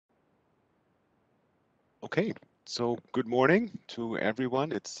Okay, so good morning to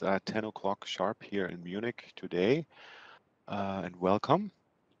everyone. It's 10 o'clock sharp here in Munich today, and welcome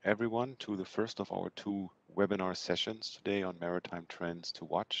everyone to the first of our two webinar sessions today on maritime trends to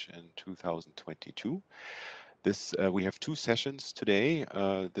watch in 2022. We have two sessions today.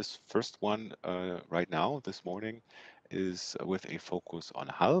 This first one right now, this morning, is with a focus on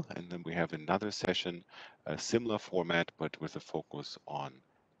hull, and then we have another session, a similar format, but with a focus on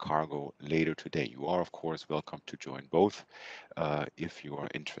cargo later today. You are, of course, welcome to join both if you are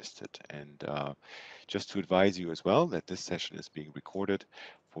interested. And just to advise you as well that this session is being recorded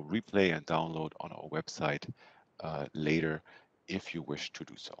for replay and download on our website later if you wish to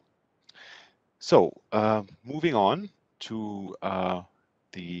do so. So moving on to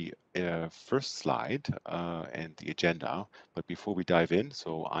the first slide and the agenda. But before we dive in,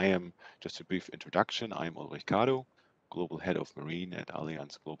 so I am just a brief introduction. I'm Ulrich Cado, Global Head of Marine at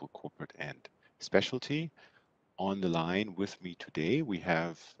Allianz Global Corporate and Specialty. On the line with me today, we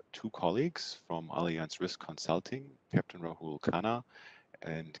have two colleagues from Allianz Risk Consulting, Captain Rahul Khanna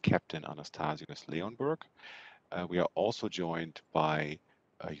and Captain Anastasios Leonberg. We are also joined by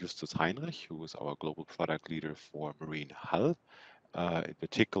Justus Heinrich, who is our global product leader for marine hull. In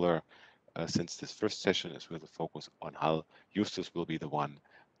particular, since this first session is with a focus on hull, Justus will be the one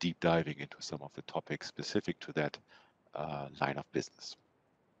deep diving into some of the topics specific to that line of business.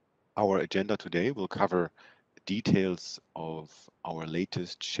 Our agenda today will cover details of our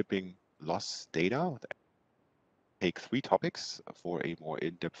latest shipping loss data. Take three topics for a more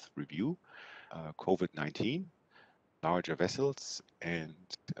in-depth review: COVID-19, larger vessels, and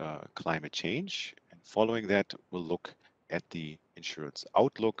climate change. And following that, we'll look at the insurance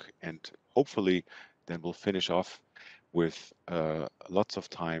outlook, and hopefully then we'll finish off with lots of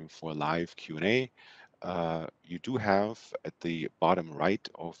time for live Q&A. You do have at the bottom right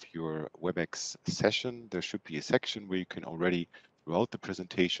of your WebEx session, there should be a section where you can already, throughout the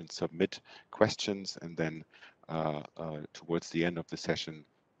presentation, submit questions, and then towards the end of the session,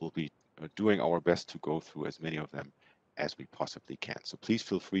 we'll be doing our best to go through as many of them as we possibly can. So please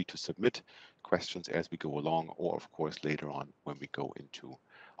feel free to submit questions as we go along, or of course later on when we go into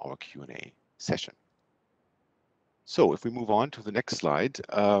our Q&A session. So if we move on to the next slide,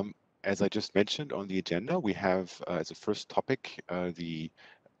 as I just mentioned on the agenda, we have as a first topic the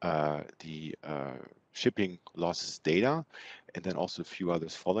shipping loss data, and then also a few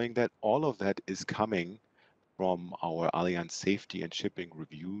others following that. All of that is coming from our Allianz Safety and Shipping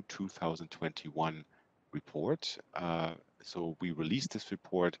Review 2021 report. So we released this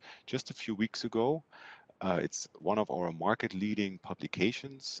report just a few weeks ago. It's one of our market-leading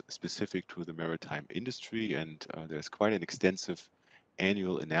publications specific to the maritime industry, and there's quite an extensive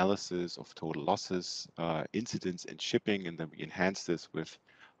annual analysis of total losses, incidents in shipping, and then we enhance this with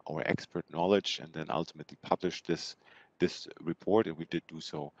our expert knowledge, and then ultimately publish this report, and we did do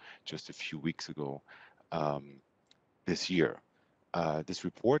so just a few weeks ago this year. This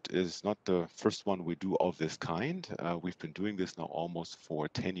report is not the first one we do of this kind. We've been doing this now almost for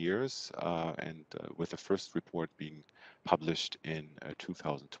 10 years, and with the first report being published in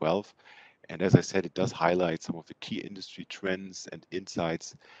 2012. And as I said, it does highlight some of the key industry trends and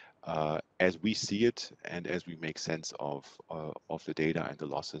insights as we see it and as we make sense of the data and the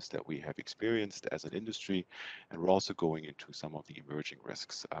losses that we have experienced as an industry. And we're also going into some of the emerging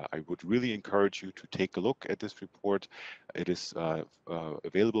risks. I would really encourage you to take a look at this report. It is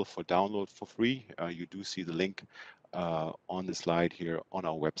available for download for free. You do see the link on the slide here on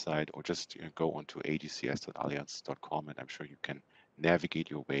our website, or just go onto agcs.allianz.com, and I'm sure you can navigate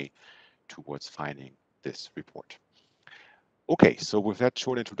your way towards finding this report. Okay, so with that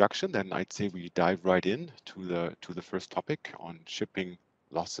short introduction, then I'd say we dive right in to the first topic on shipping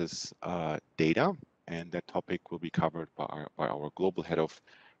losses data, and that topic will be covered by our global head of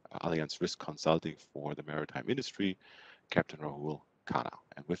Allianz Risk Consulting for the maritime industry, Captain Rahul Khanna.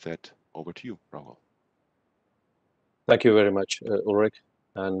 And with that, over to you, Rahul. Thank you very much, Ulrich,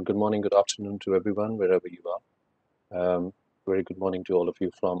 and good morning, good afternoon to everyone, wherever you are. Very good morning to all of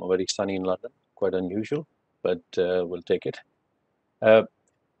you from a very sunny in London, quite unusual, but we'll take it.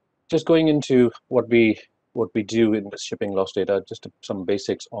 Just going into what we do in this shipping loss data, just some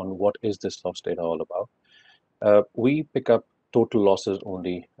basics on what is this loss data all about. We pick up total losses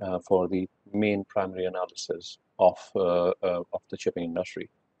only for the main primary analysis of the shipping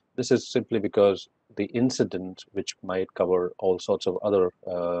industry. This is simply because the incident, which might cover all sorts of other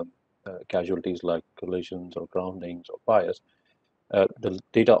casualties like collisions or groundings or fires, the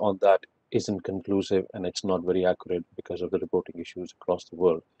data on that isn't conclusive and it's not very accurate because of the reporting issues across the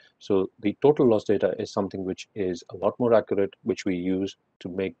world. So the total loss data is something which is a lot more accurate, which we use to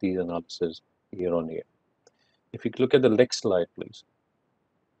make these analyses year on year. If you look at the next slide, please.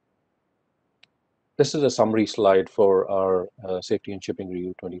 This is a summary slide for our Safety and Shipping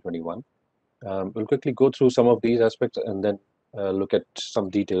Review 2021. We'll quickly go through some of these aspects and then look at some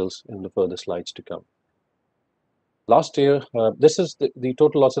details in the further slides to come. Last year, this is the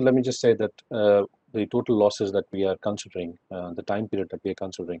total losses. Let me just say that the total losses that we are considering, the time period that we are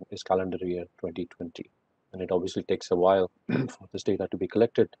considering is calendar year 2020. And it obviously takes a while for this data to be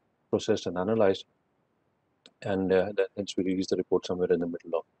collected, processed, and analyzed. And hence we release the report somewhere in the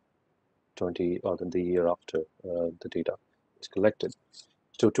middle of 20 or the year after the data is collected.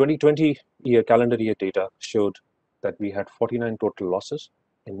 So 2020 calendar year data showed that we had 49 total losses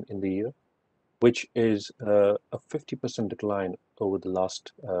in the year, which is a 50% decline over the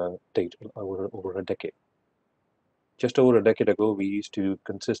last over a decade. Just over a decade ago, we used to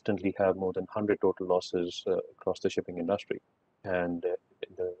consistently have more than 100 total losses across the shipping industry. And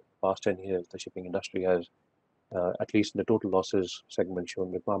in the past 10 years, the shipping industry has, at least in the total losses segment,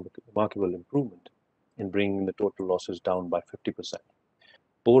 shown remarkable improvement in bringing the total losses down by 50%.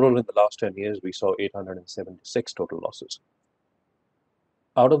 Overall, in the last 10 years, we saw 876 total losses.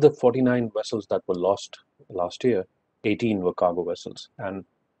 Out of the 49 vessels that were lost last year, 18 were cargo vessels. And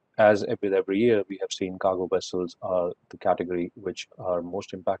as with every year, we have seen cargo vessels are the category which are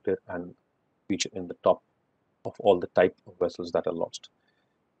most impacted and feature in the top of all the type of vessels that are lost.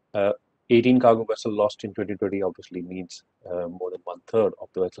 18 cargo vessels lost in 2020 obviously means more than 1/3 of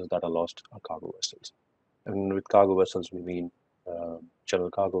the vessels that are lost are cargo vessels. And with cargo vessels, we mean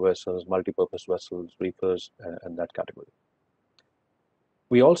general cargo vessels, multi-purpose vessels, reefers, and that category.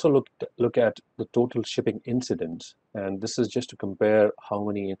 We also look at the total shipping incidents, and this is just to compare how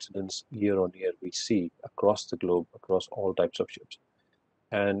many incidents year on year we see across the globe, across all types of ships.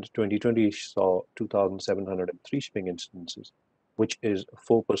 And 2020 saw 2,703 shipping incidences, which is a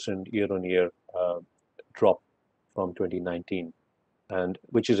 4% year on year drop from 2019, and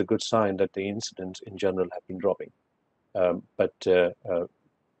which is a good sign that the incidents in general have been dropping. But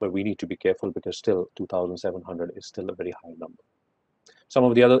we need to be careful because still 2,700 is still a very high number. Some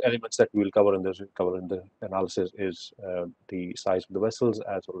of the other elements that we will cover in the analysis is the size of the vessels,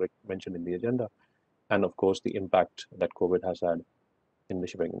 as already mentioned in the agenda, and of course the impact that COVID has had in the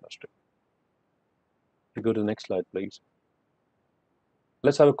shipping industry. If you go to the next slide, please.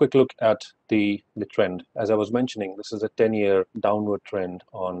 Let's have a quick look at the trend. As I was mentioning, this is a 10-year downward trend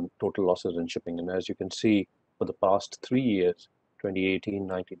on total losses in shipping. And as you can see, for the past 3 years, 2018,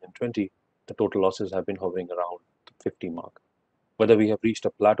 19, and 20, the total losses have been hovering around the 50 mark. Whether we have reached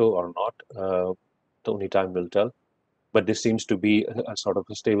a plateau or not, the only time will tell. But this seems to be a sort of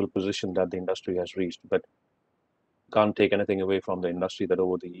a stable position that the industry has reached. But can't take anything away from the industry that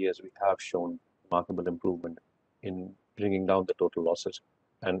over the years we have shown remarkable improvement in bringing down the total losses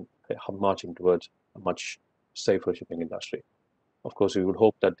and marching towards a much safer shipping industry. Of course, we would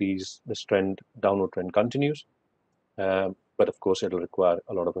hope that this downward trend continues, but of course it'll require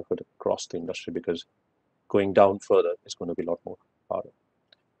a lot of effort across the industry because going down further is going to be a lot more harder.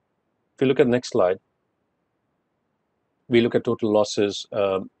 If you look at the next slide, we look at total losses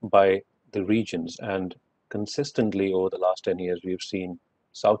by the regions, and consistently over the last 10 years, we've seen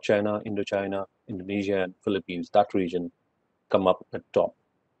South China, Indochina, Indonesia, and Philippines, that region, come up at top.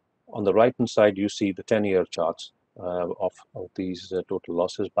 On the right-hand side, you see the 10-year charts of these total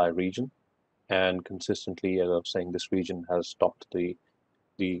losses by region, and consistently, as I was saying, this region has topped the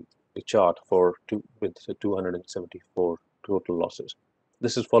chart with 274 total losses.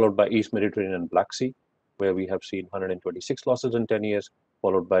 This is followed by East Mediterranean and Black Sea, where we have seen 126 losses in 10 years,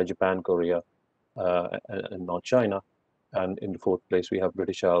 followed by Japan, Korea, and North China. And in the fourth place, we have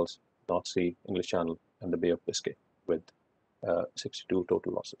British Isles, North Sea, English Channel, and the Bay of Biscay with 62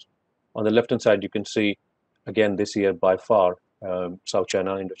 total losses. On the left-hand side, you can see, again, this year by far, South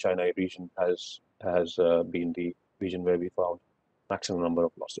China, Indochina region has been the region where we found maximum number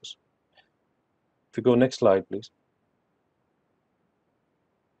of losses. If you go next slide, please.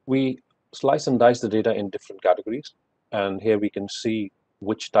 We slice and dice the data in different categories, and here we can see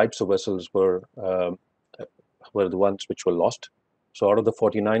which types of vessels were the ones which were lost. So out of the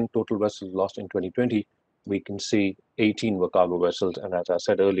 49 total vessels lost in 2020, we can see 18 were cargo vessels, and as I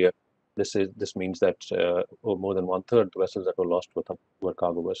said earlier, this means that more than 1/3 the vessels that were lost were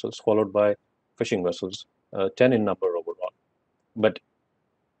cargo vessels, followed by fishing vessels, 10 in number overall. But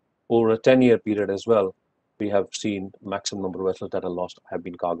over a 10-year period as well, we have seen maximum number of vessels that are lost have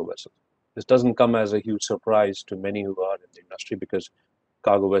been cargo vessels. This doesn't come as a huge surprise to many who are in the industry because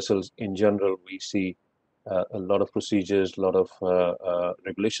cargo vessels in general, we see a lot of procedures, a lot of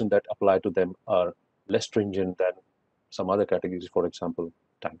regulation that apply to them are less stringent than some other categories, for example,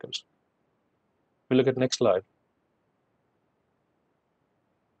 tankers. We look at next slide.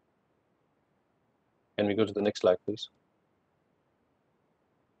 Can we go to the next slide, please?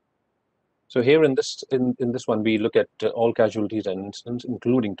 So here in this one, we look at all casualties and incidents,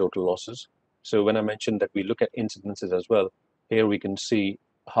 including total losses. So when I mentioned that we look at incidences as well, here we can see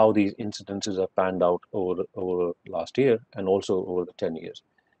how these incidences have panned out over last year and also over the 10 years.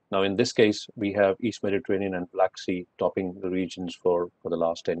 Now, in this case, we have East Mediterranean and Black Sea topping the regions for the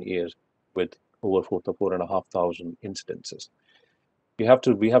last 10 years with over 4,500 incidences. We have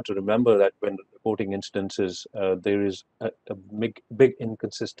to remember that when reporting incidences, there is a big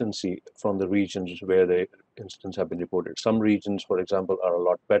inconsistency from the regions where the incidents have been reported. Some regions, for example, are a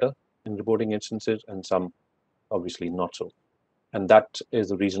lot better in reporting instances, and some obviously not so. And that is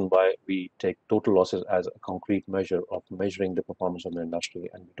the reason why we take total losses as a concrete measure of measuring the performance of the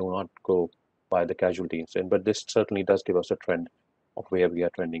industry, and we do not go by the casualty incident. But this certainly does give us a trend of where we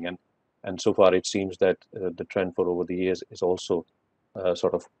are trending, and so far it seems that the trend for over the years is also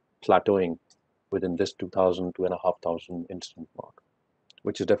sort of plateauing within this 2,000, 2,500 incident mark,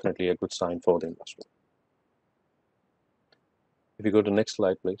 which is definitely a good sign for the industry. If you go to the next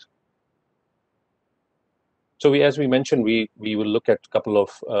slide, please. So as we mentioned, we will look at a couple of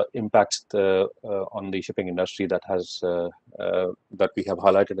impacts on the shipping industry that that we have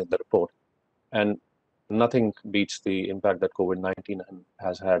highlighted in the report, and nothing beats the impact that COVID-19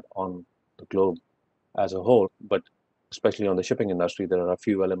 has had on the globe as a whole, but especially on the shipping industry, there are a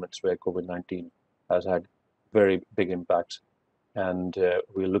few elements where COVID-19 has had very big impacts, and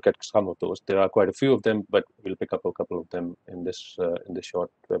we'll look at some of those. There are quite a few of them, but we'll pick up a couple of them in this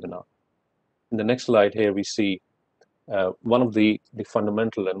short webinar. In the next slide here, we see one of the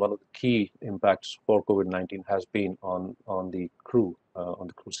fundamental and one of the key impacts for COVID-19 has been on the crew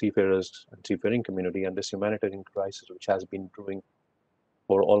seafarers and seafaring community, and this humanitarian crisis, which has been brewing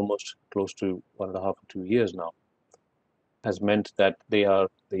for almost close to 1.5 to 2 years now, has meant that they are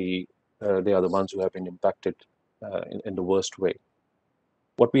the ones who have been impacted in the worst way.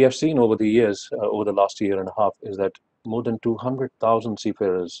 What we have seen over the years, over the last year and a half, is that more than 200,000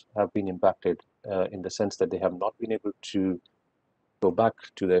 seafarers have been impacted in the sense that they have not been able to go back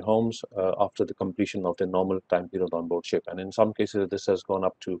to their homes after the completion of their normal time period on board ship. And in some cases, this has gone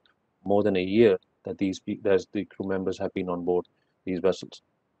up to more than a year that the crew members have been on board these vessels.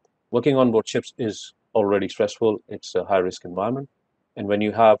 Working on board ships is already stressful. It's a high-risk environment. And when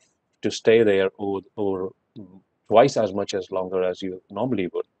you have to stay there over twice as much as longer as you normally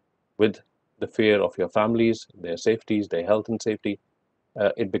would, with the fear of your families, their safeties, their health and safety,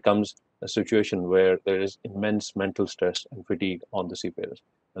 it becomes a situation where there is immense mental stress and fatigue on the seafarers.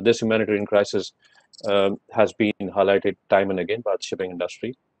 Now, this humanitarian crisis has been highlighted time and again by the shipping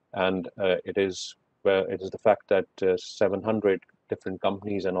industry, and it is the fact that 700 different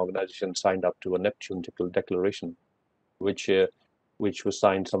companies and organizations signed up to a Neptune declaration, which was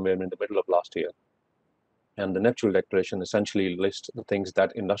signed somewhere in the middle of last year. And the Neptune declaration essentially lists the things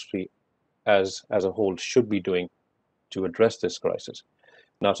that industry as a whole should be doing to address this crisis.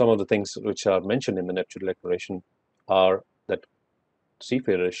 Now, some of the things which are mentioned in the Neptune declaration are that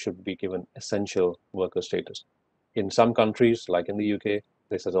seafarers should be given essential worker status. In some countries, like in the UK,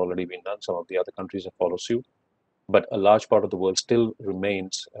 this has already been done. Some of the other countries have followed suit. But a large part of the world still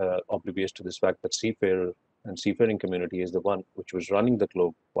remains oblivious to this fact that seafarer and seafaring community is the one which was running the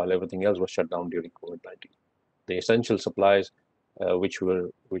globe while everything else was shut down during COVID-19. The essential supplies which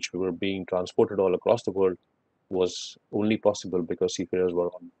were being transported all across the world was only possible because seafarers were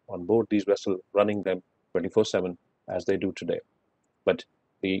on board these vessels, running them 24/7 as they do today. But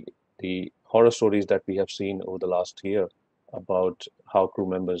the horror stories that we have seen over the last year about how crew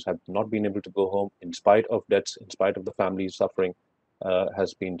members have not been able to go home in spite of deaths, in spite of the families suffering,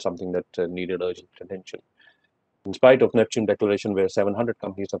 has been something that needed urgent attention. In spite of Neptune declaration, where 700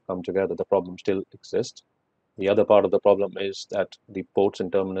 companies have come together, the problem still exists. The other part of the problem is that the ports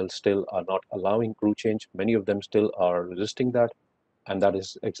and terminals still are not allowing crew change. Many of them still are resisting that, and that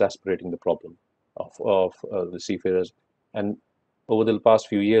is exacerbating the problem of the seafarers. And over the past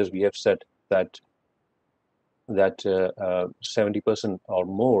few years, we have said that 70% or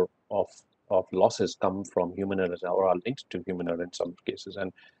more of losses come from human errors or are linked to human error in some cases.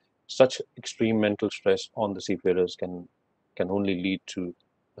 And such extreme mental stress on the seafarers can only lead to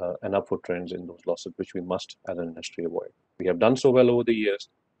an upward trends in those losses, which we must as an industry avoid. We have done so well over the years,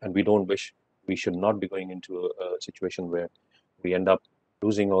 and we should not be going into a situation where we end up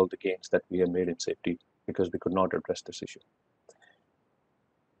losing all the gains that we have made in safety because we could not address this issue.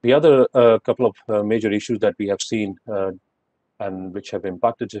 The other couple of major issues that we have seen and which have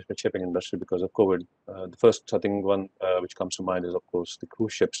impacted the shipping industry because of COVID. The first, I think, one which comes to mind is, of course, the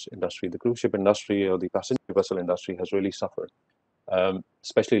cruise ships industry. The cruise ship industry or the passenger vessel industry has really suffered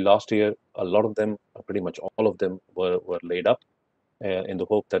Especially last year, a lot of them, pretty much all of them, were laid up in the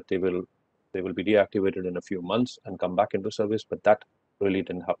hope that they will be deactivated in a few months and come back into service, but that really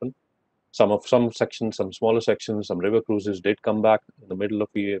didn't happen. Some sections, some smaller sections, some river cruises did come back in the middle of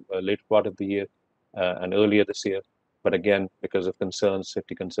the year, later part of the year, and earlier this year. But again, because of concerns,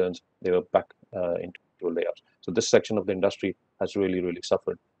 safety concerns, they were back into layouts. So this section of the industry has really, really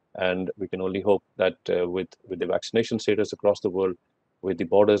suffered. And we can only hope that with the vaccination status across the world, with the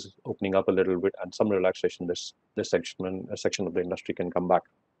borders opening up a little bit and some relaxation, this section of the industry can come back.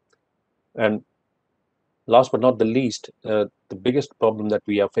 And last but not the least, the biggest problem that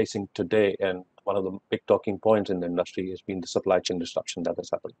we are facing today, and one of the big talking points in the industry, has been the supply chain disruption that has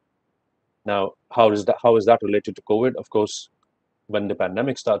happened. Now, how is that related to COVID? Of course, when the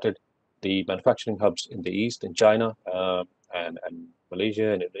pandemic started, the manufacturing hubs in the East, in China, and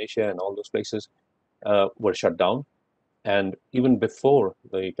Malaysia and Indonesia and all those places were shut down. And even before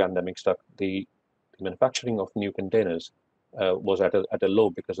the pandemic struck, the manufacturing of new containers was at a low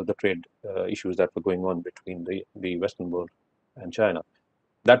because of the trade issues that were going on between the Western world and China.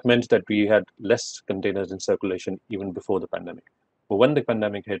 That meant that we had less containers in circulation even before the pandemic. But when the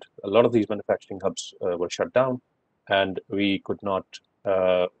pandemic hit, a lot of these manufacturing hubs were shut down, and we could not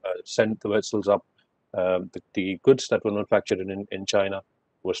send the vessels up. The goods that were manufactured in China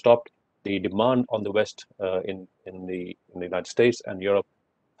were stopped. The demand on the West in the United States and Europe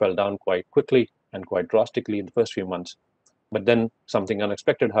fell down quite quickly and quite drastically in the first few months. But then something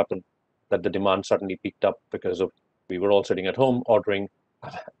unexpected happened, that the demand suddenly peaked up because of we were all sitting at home ordering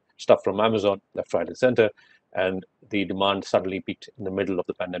stuff from Amazon left, right, and center, and the demand suddenly peaked in the middle of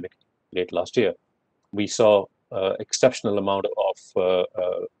the pandemic late last year. We saw exceptional amount of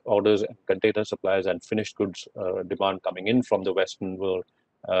orders and container supplies and finished goods demand coming in from the Western world,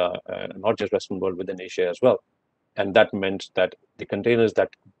 not just Western world, within Asia as well. And that meant that the containers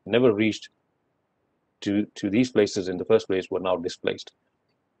that never reached to these places in the first place were now displaced.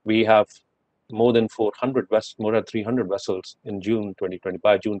 We have more than 300 vessels in June 2020,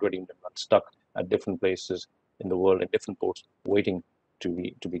 by June 2021, stuck at different places in the world, in different ports, waiting to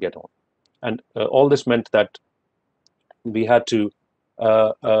be get on. And all this meant that we had to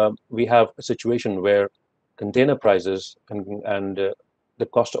we have a situation where container prices and the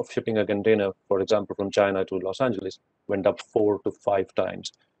cost of shipping a container, for example, from China to Los Angeles, went up 4 to 5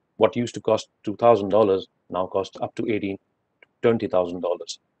 times. What used to cost $2,000 now costs up to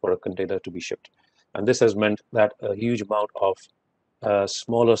 $20,000 for a container to be shipped. And this has meant that a huge amount of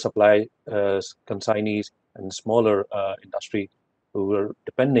smaller supply consignees and smaller industry who were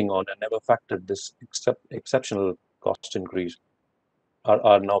depending on and never factored this exceptional cost increase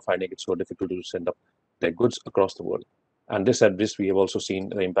are now finding it so difficult to send up their goods across the world. And this we have also seen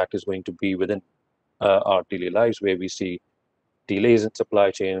the impact is going to be within our daily lives, where we see delays in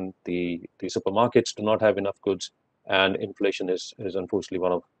supply chain, the supermarkets do not have enough goods, and inflation is unfortunately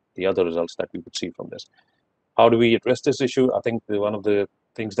one of the other results that we would see from this. How do we address this issue? I think one of the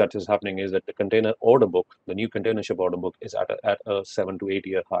things that is happening is that the container order book, the new container ship order book, is at a 7 to 8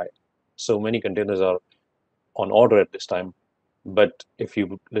 year high. So many containers are on order at this time. But if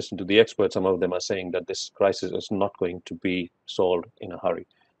you listen to the experts, some of them are saying that this crisis is not going to be solved in a hurry.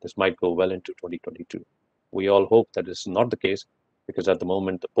 This might go well into 2022. We all hope that this is not the case, because at the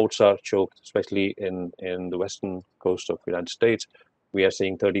moment the ports are choked, especially in the western coast of the United States. We are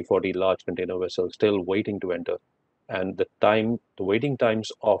seeing 30, 40 large container vessels still waiting to enter. And the waiting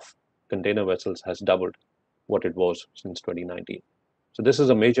times of container vessels has doubled what it was since 2019. So this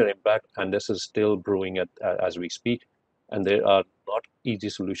is a major impact, and this is still brewing as we speak. And there are not easy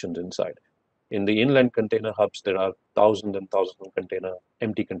solutions inside. In the inland container hubs, there are thousands and thousands of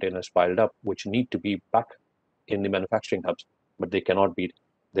empty containers piled up, which need to be back in the manufacturing hubs, but they cannot be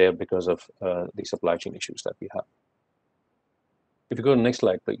there because of the supply chain issues that we have. If you go to the next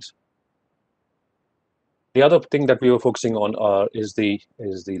slide, please. The other thing that we were focusing on is the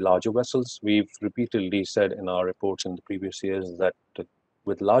larger vessels. We've repeatedly said in our reports in the previous years that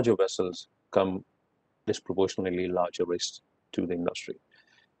with larger vessels come disproportionately larger risks to the industry.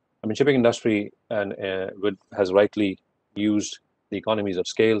 I mean, shipping industry has rightly used the economies of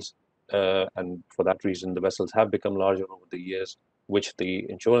scales, and for that reason, the vessels have become larger over the years, which the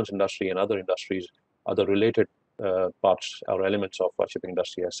insurance industry and other industries, other related parts or elements of our shipping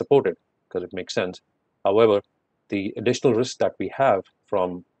industry has supported, because it makes sense. However, the additional risk that we have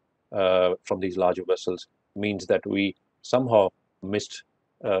from these larger vessels means that we somehow missed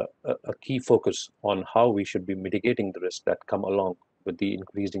a key focus on how we should be mitigating the risks that come along with the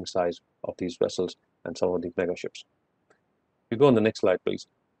increasing size of these vessels and some of these mega ships. You go on the next slide, please.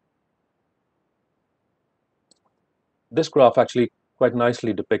 This graph actually quite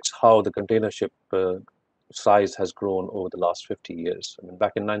nicely depicts how the container ship size has grown over the last 50 years. I mean,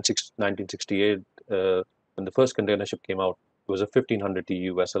 back in 1968, when the first container ship came out, it was a 1500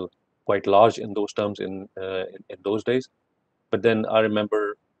 TEU vessel, quite large in those terms in those days. But then I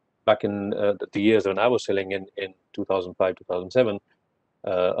remember back in the years when I was sailing in 2005, 2007,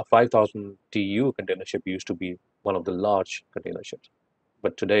 a 5,000 TEU container ship used to be one of the large container ships.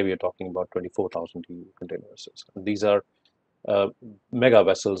 But today we are talking about 24,000 TEU container vessels. And these are mega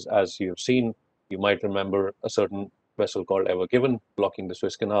vessels, as you've seen. You might remember a certain vessel called Ever Given blocking the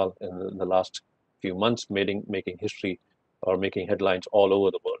Suez Canal in the last few months, making history or making headlines all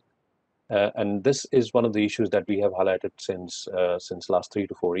over the world. And this is one of the issues that we have highlighted since last 3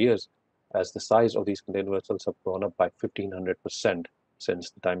 to 4 years, as the size of these container vessels have gone up by 1,500%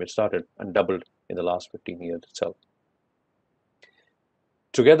 since the time it started and doubled in the last 15 years itself.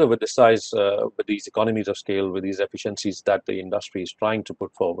 Together with the size, with these economies of scale, with these efficiencies that the industry is trying to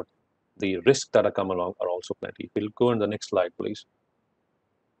put forward, the risks that are come along are also plenty. We'll go in the next slide, please.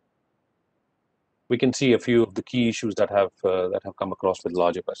 We can see a few of the key issues that have come across with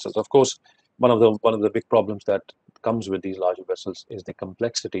larger vessels. Of course, one of the big problems that comes with these larger vessels is the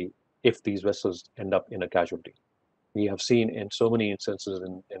complexity if these vessels end up in a casualty. We have seen in so many instances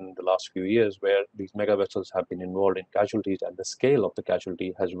in the last few years where these mega vessels have been involved in casualties, and the scale of the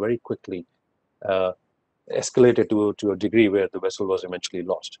casualty has very quickly escalated to a degree where the vessel was eventually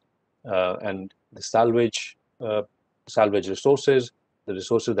lost. And the salvage resources, the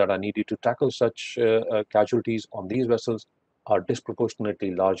resources that are needed to tackle such casualties on these vessels are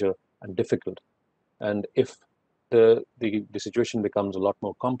disproportionately larger and difficult. And if the situation becomes a lot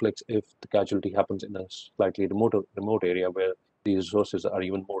more complex if the casualty happens in a slightly remote area where these resources are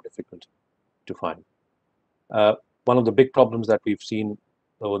even more difficult to find. One of the big problems that we've seen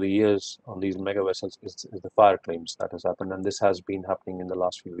over the years on these mega vessels is the fire claims that has happened, and this has been happening in the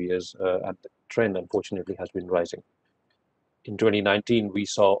last few years, and the trend, unfortunately, has been rising. In 2019, we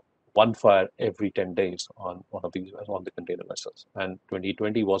saw one fire every 10 days on one of these on the container vessels, and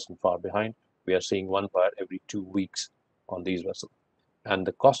 2020 wasn't far behind. We are seeing one fire every 2 weeks on these vessels, and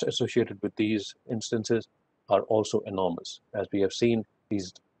the cost associated with these instances are also enormous. As we have seen,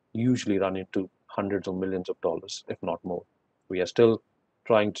 these usually run into hundreds of millions of dollars, if not more. We are still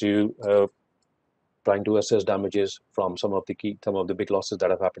trying to assess damages from some of the big losses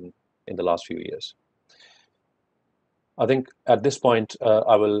that have happened in the last few years. I think at this point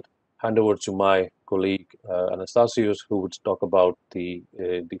I will hand over to my colleague Anastasios, who would talk about the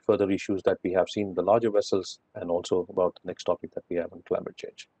further issues that we have seen in the larger vessels, and also about the next topic that we have on climate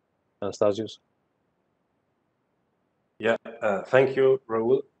change. Anastasios. Yeah, thank you,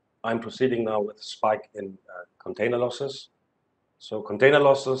 Rahul. I'm proceeding now with spike in container losses. So container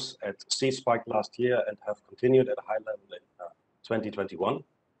losses at sea spiked last year and have continued at a high level in 2021,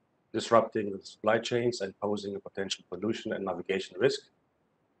 disrupting the supply chains and posing a potential pollution and navigation risk.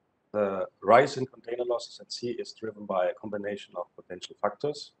 The rise in container losses at sea is driven by a combination of potential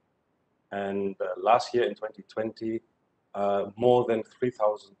factors. And last year in 2020, more than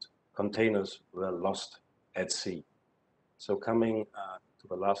 3,000 containers were lost at sea. So coming to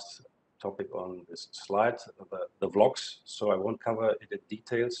the last topic on this slide, the vlogs. So I won't cover it in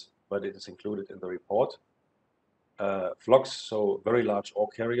details, but it is included in the report. Vlogs, so very large ore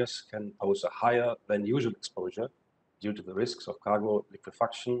carriers, can pose a higher than usual exposure due to the risks of cargo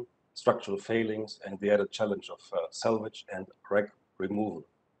liquefaction, structural failings, and the added challenge of salvage and wreck removal.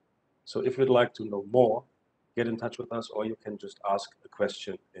 So if you'd like to know more, get in touch with us, or you can just ask a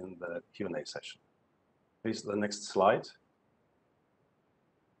question in the Q&A session. Please, the next slide.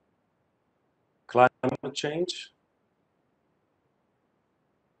 Climate change.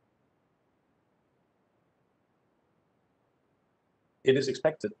 It is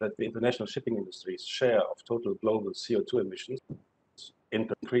expected that the international shipping industry's share of total global CO2 emissions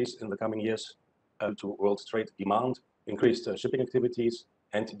increase in the coming years due to world trade demand, increased shipping activities,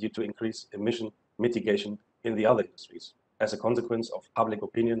 and due to increased emission mitigation in the other industries as a consequence of public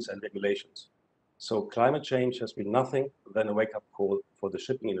opinions and regulations. So climate change has been nothing than a wake-up call for the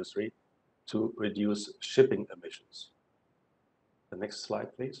shipping industry to reduce shipping emissions. The next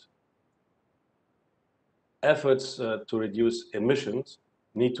slide, please. Efforts to reduce emissions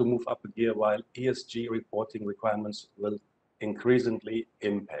need to move up a gear, while ESG reporting requirements will increasingly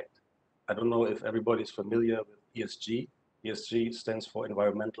impact. I don't know if everybody is familiar with ESG. ESG stands for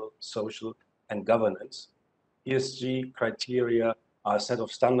environmental, social, and governance. ESG criteria are a set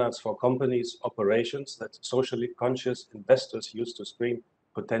of standards for companies' operations that socially conscious investors use to screen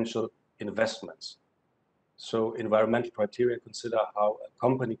potential investments. So environmental criteria consider how a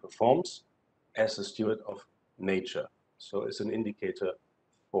company performs as a steward of nature. So it's an indicator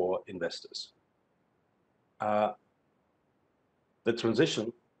for investors. The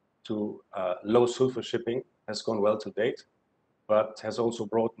transition to low sulfur shipping has gone well to date, but has also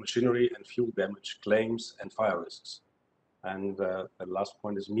brought machinery and fuel damage claims and fire risks. And the last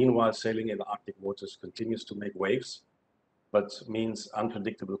point is, meanwhile, sailing in Arctic waters continues to make waves, but means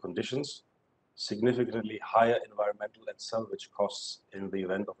unpredictable conditions, significantly higher environmental and salvage costs in the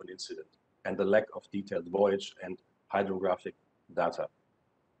event of an incident, and the lack of detailed voyage and hydrographic data.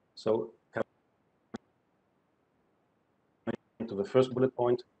 So to the first bullet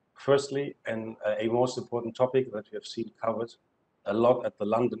point, firstly, and a most important topic that we have seen covered a lot at the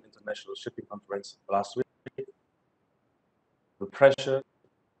London International Shipping Conference last week, the pressure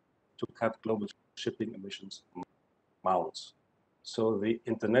to cut global shipping emissions mounts. So the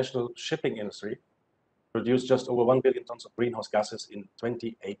international shipping industry produced just over 1 billion tons of greenhouse gases in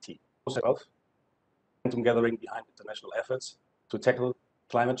 2018. Momentum gathering behind international efforts to tackle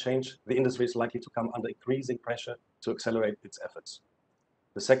climate change, the industry is likely to come under increasing pressure to accelerate its efforts.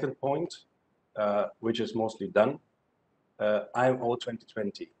 The second point, which is mostly done, IMO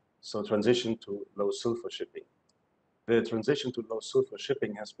 2020, so transition to low sulfur shipping. The transition to low sulfur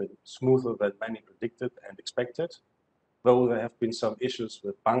shipping has been smoother than many predicted and expected, though there have been some issues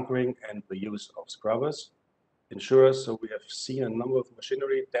with bunkering and the use of scrubbers. Insurers, so we have seen a number of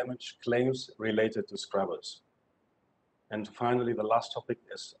machinery damage claims related to scrubbers. And finally, the last topic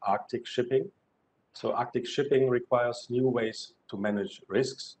is Arctic shipping. So Arctic shipping requires new ways to manage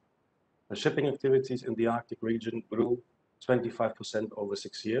risks. The shipping activities in the Arctic region grew 25% over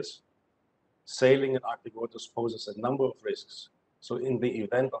 6 years. Sailing in Arctic waters poses a number of risks. So in the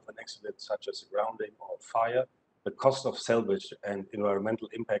event of an accident such as a grounding or fire, the cost of salvage and environmental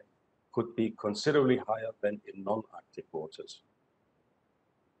impact could be considerably higher than in non-Arctic waters.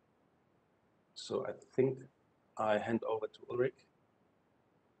 So I think I hand over to Ulrich.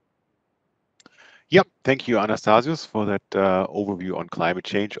 Yep, thank you, Anastasius, for that overview on climate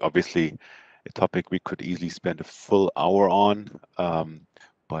change. Obviously, a topic we could easily spend a full hour on,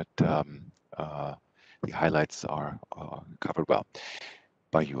 but the highlights are covered well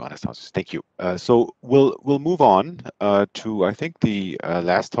by you, Anastasius. Thank you. So we'll move on to, I think, the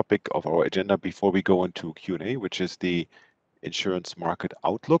last topic of our agenda before we go into Q&A, which is the insurance market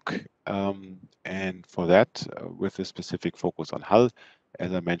outlook. And for that, with a specific focus on Hull,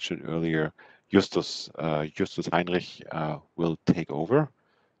 as I mentioned earlier, Justus Heinrich will take over.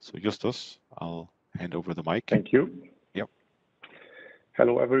 So Justus, I'll hand over the mic. Thank you. Yep.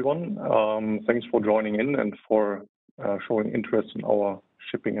 Hello, everyone. Thanks for joining in and for showing interest in our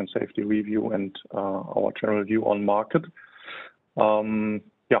shipping and safety review and our general view on market.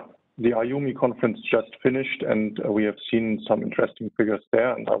 The IUMI conference just finished, and we have seen some interesting figures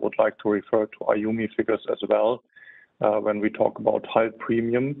there, and I would like to refer to IUMI figures as well when we talk about Hull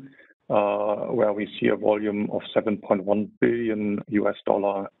premium, where we see a volume of $7.1 billion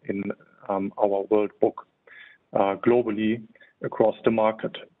in our world book globally across the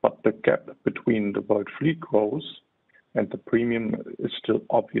market. But the gap between the world fleet growth and the premium is still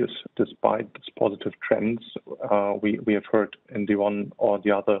obvious, despite these positive trends we have heard in the one or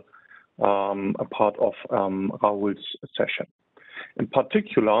the other a part of Raoul's session. In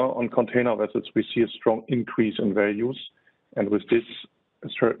particular, on container vessels, we see a strong increase in values, and with this, a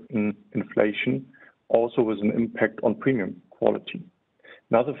certain inflation, also with an impact on premium quality.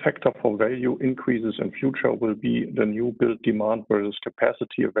 Another factor for value increases in future will be the new build demand versus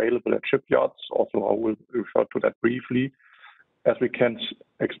capacity available at shipyards. Also, I will refer to that briefly, as we can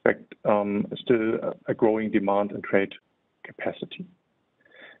expect still a growing demand and trade capacity.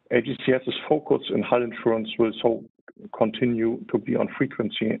 AGCS's focus in hull insurance will so continue to be on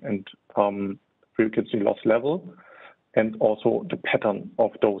frequency and frequency loss level, and also the pattern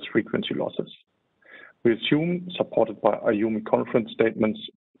of those frequency losses. We assume, supported by IUMI conference statements,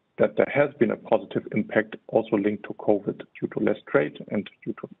 that there has been a positive impact also linked to COVID due to less trade and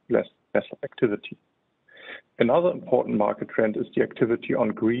due to less activity. Another important market trend is the activity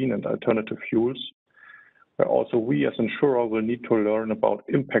on green and alternative fuels, where also we as insurer will need to learn about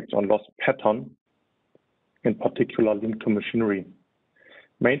impacts on loss pattern, in particular linked to machinery.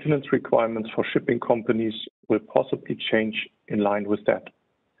 Maintenance requirements for shipping companies will possibly change in line with that.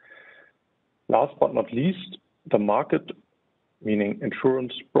 Last but not least, the market, meaning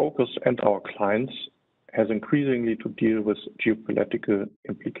insurance brokers and our clients, has increasingly to deal with geopolitical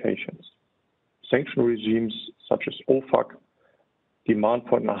implications. Sanction regimes such as OFAC, demand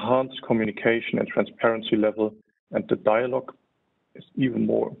for enhanced communication and transparency level, and the dialogue is even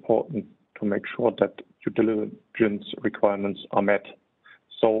more important to make sure that due diligence requirements are met.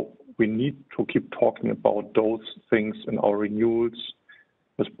 So we need to keep talking about those things in our renewals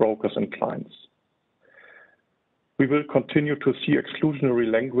with brokers and clients. We will continue to see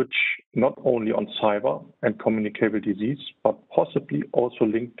exclusionary language not only on cyber and communicable disease, but possibly also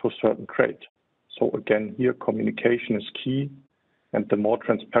linked to certain trade. So again, here communication is key, and the more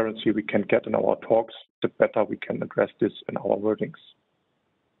transparency we can get in our talks, the better we can address this in our wordings.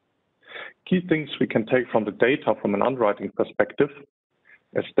 Key things we can take from the data from an underwriting perspective.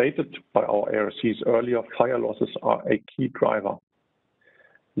 As stated by our ARCs earlier, fire losses are a key driver.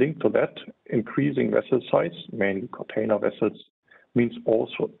 Linked to that, increasing vessel size, mainly container vessels, means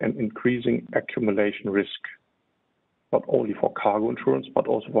also an increasing accumulation risk, not only for cargo insurance, but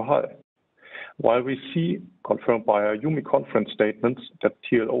also for hull. While we see, confirmed by our AYUMI conference statements, that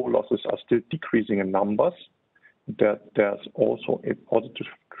TLO losses are still decreasing in numbers, that there's also a positive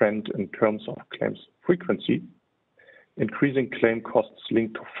trend in terms of claims frequency. Increasing claim costs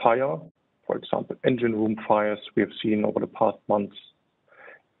linked to fire, for example, engine room fires we have seen over the past months,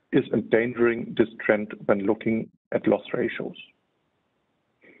 is endangering this trend when looking at loss ratios.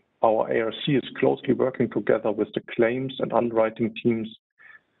 Our ARC is closely working together with the claims and underwriting teams,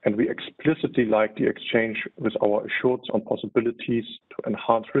 and we explicitly like the exchange with our assureds on possibilities to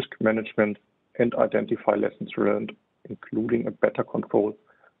enhance risk management and identify lessons learned, including a better control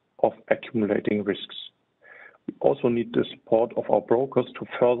of accumulating risks. We also need the support of our brokers to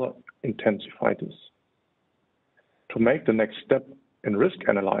further intensify this. To make the next step in risk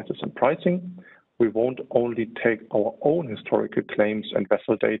analysis and pricing, we won't only take our own historical claims and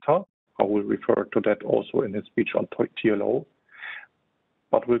vessel data, I will refer to that also in his speech on TLO,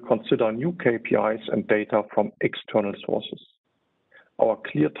 but we'll consider new KPIs and data from external sources. Our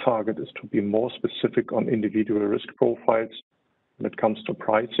clear target is to be more specific on individual risk profiles when it comes to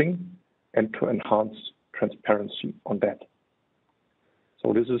pricing and to enhance transparency on that.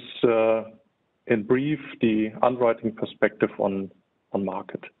 So this is, in brief, the underwriting perspective on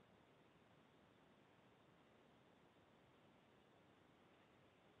market.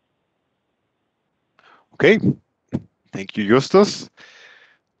 Okay, thank you, Justus.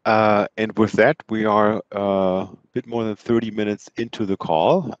 And with that, we are a bit more than 30 minutes into the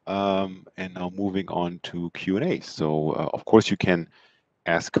call, and now moving on to Q&A. So, of course, you can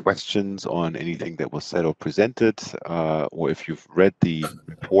ask questions on anything that was said or presented, or if you've read the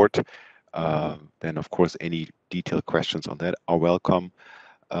report, then, of course, any detailed questions on that are welcome,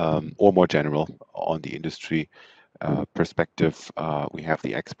 or more general on the industry perspective. We have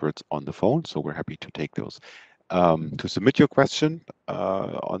the experts on the phone, so we're happy to take those. To submit your question,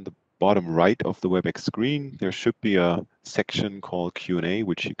 on the bottom right of the WebEx screen, there should be a section called Q&A,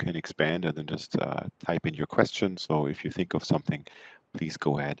 which you can expand and then just type in your question. So if you think of something, please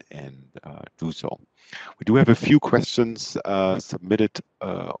go ahead and do so. We do have a few questions submitted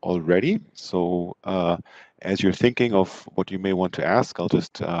already. So as you're thinking of what you may want to ask, I'll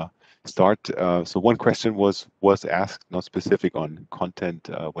just start. So one question was asked, not specific on content,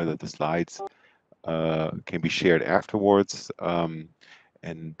 whether the slides can be shared afterwards,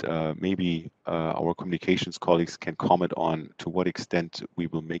 and maybe our communications colleagues can comment on to what extent we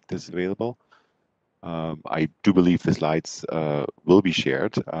will make this available. I do believe the slides will be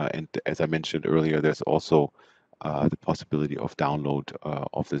shared, and as I mentioned earlier, there's also the possibility of download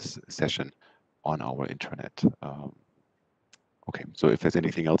of this session on our intranet. Okay, so if there's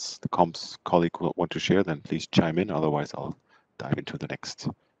anything else the comms colleague will want to share, then please chime in. Otherwise, I'll dive into the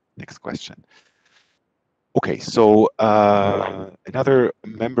next question. Okay, so another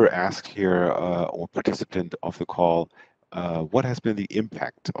member asked here, or participant of the call, what has been the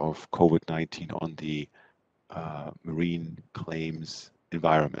impact of COVID-19 on the marine claims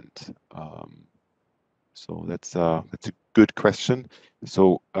environment? So that's a good question.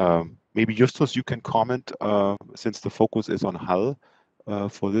 So maybe Justus, you can comment, since the focus is on hull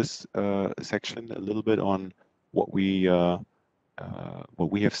for this section, a little bit on what we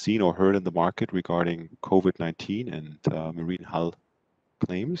have seen or heard in the market regarding COVID-19 and marine hull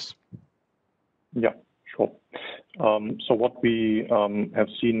claims. Yeah, sure. So what we have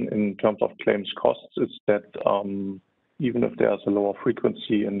seen in terms of claims costs is that even if there's a lower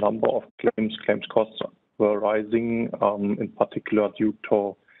frequency in number of claims costs were rising, in particular due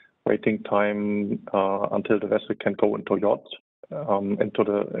to waiting time until the vessel can go into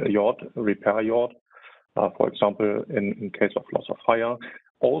the yard, repair yard, for example, in case of loss of hire.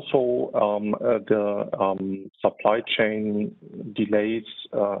 Also, the supply chain delays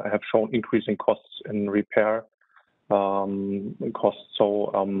have shown increasing costs in repair costs.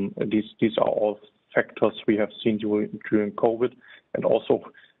 So these are all factors we have seen during COVID, and also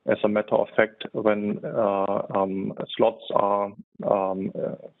as a matter of fact, when slots are,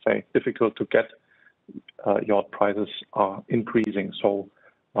 say, difficult to get, yacht prices are increasing. So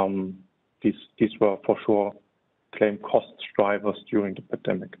these were for sure claim cost drivers during the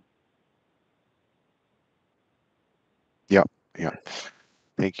pandemic. Yeah, yeah.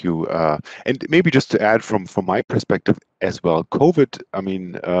 Thank you. And maybe just to add from my perspective as well, COVID, I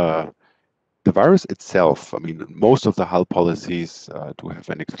mean, the virus itself, I mean, most of the hull policies do have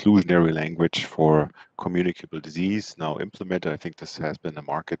an exclusionary language for communicable disease now implemented. I think this has been a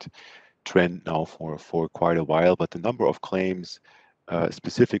market trend now for quite a while, but the number of claims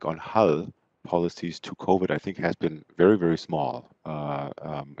specific on hull policies to COVID, I think, has been very, very small.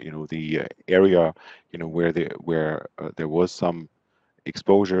 The area, where there was some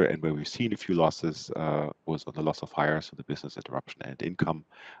exposure and where we've seen a few losses was on the loss of hire, so the business interruption and income.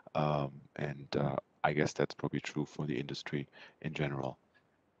 I guess that's probably true for the industry in general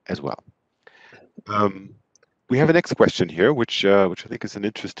as well. We have a next question here, which I think is an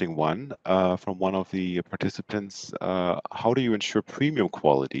interesting one from one of the participants. How do you ensure premium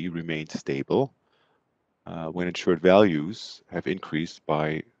quality remains stable when insured values have increased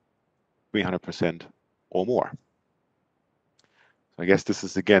by 300% or more? I guess this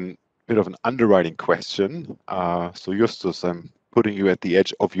is, again, a bit of an underwriting question. So Justus, I'm putting you at the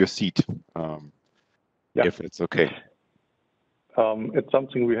edge of your seat, if it's okay. It's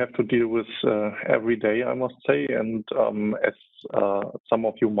something we have to deal with every day, I must say. And as some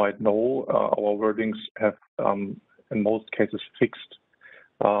of you might know, our wordings have, in most cases, fixed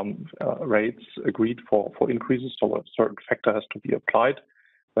rates agreed for increases. So a certain factor has to be applied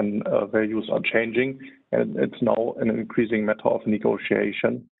when values are changing. And it's now an increasing matter of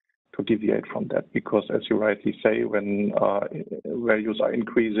negotiation to deviate from that. Because as you rightly say, when values are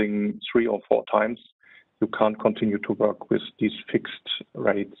increasing 3 or 4 times, you can't continue to work with these fixed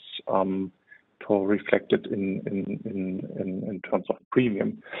rates to reflect it in terms of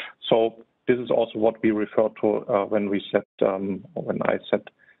premium. So this is also what we refer to when we said, when I said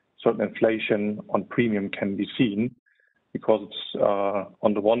certain inflation on premium can be seen, because it's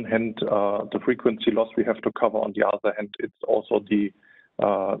on the one hand the frequency loss we have to cover. On the other hand, it's also the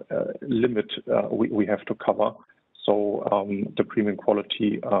limit we have to cover. So the premium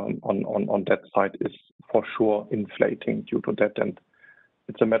quality on that side is for sure inflating due to that, and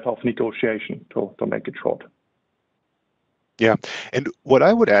it's a matter of negotiation to make it short. Yeah, and what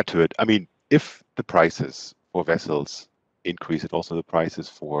I would add to it, I mean, if the prices for vessels increase, and also the prices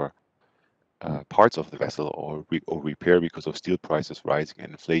for parts of the vessel or repair because of steel prices rising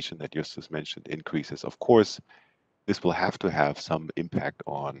and inflation that Justus mentioned increases, of course, this will have to have some impact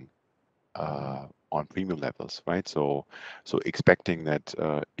on premium levels, right? So expecting that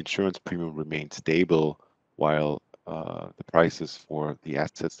insurance premium remains stable while the prices for the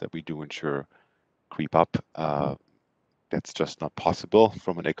assets that we do insure creep up, that's just not possible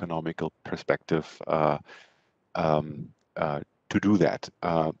from an economical perspective to do that.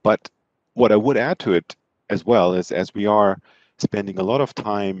 But what I would add to it as well is, as we are spending a lot of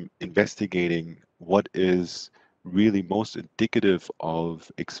time investigating what is really most indicative of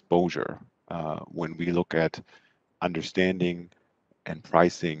exposure when we look at understanding and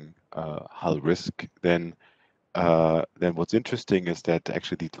pricing hull risk, then what's interesting is that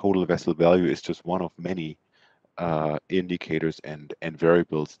actually the total vessel value is just one of many indicators and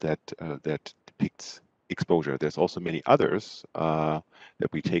variables that depicts exposure. There's also many others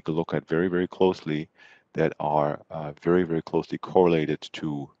that we take a look at very, very closely that are very, very closely correlated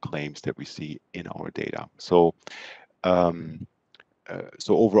to claims that we see in our data. So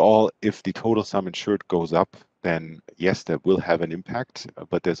so overall, if the total sum insured goes up, then yes, that will have an impact.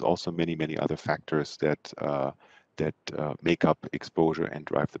 But there's also many, many other factors that make up exposure and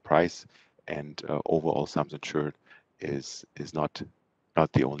drive the price. And overall sums insured is not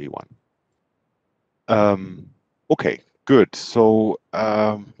the only one. Okay, good. So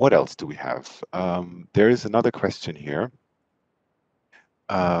what else do we have? There is another question here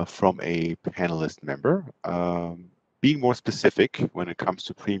from a panelist member. Being more specific when it comes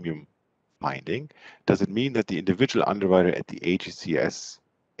to premium finding, does it mean that the individual underwriter at the AGCS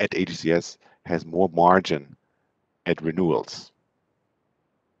has more margin at renewals?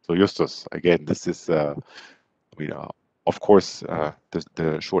 So Justus, again, this is of course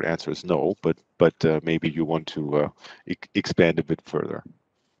the short answer is no, but maybe you want to expand a bit further.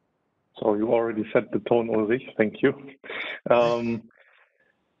 So you already set the tone, Ulrich. Thank you.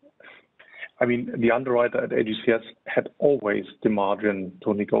 I mean, the underwriter at AGCS had always the margin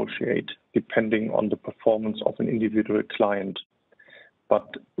to negotiate depending on the performance of an individual client. But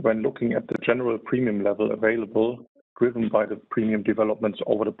when looking at the general premium level available, driven by the premium developments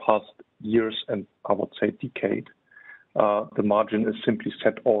over the past years and I would say decade. The margin is simply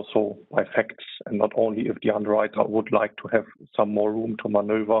set also by facts and not only if the underwriter would like to have some more room to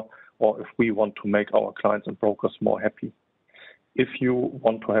maneuver or if we want to make our clients and brokers more happy. If you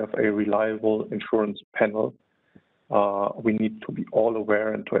want to have a reliable insurance panel, we need to be all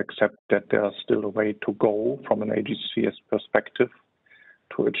aware and to accept that there's still a way to go from an AGCS perspective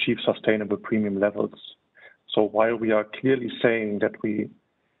to achieve sustainable premium levels. So while we are clearly saying that we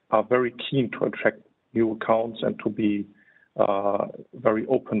are very keen to attract new accounts and to be very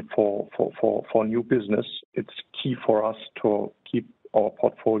open for new business, it's key for us to keep our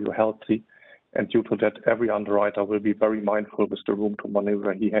portfolio healthy. And due to that, every underwriter will be very mindful with the room to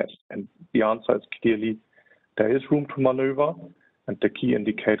maneuver he has. And the answer is clearly there is room to maneuver, and the key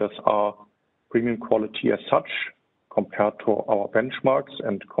indicators are premium quality as such, compared to our benchmarks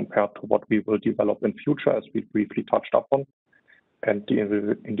and compared to what we will develop in future, as we briefly touched upon, and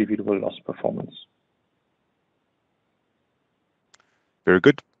the individual loss performance. Very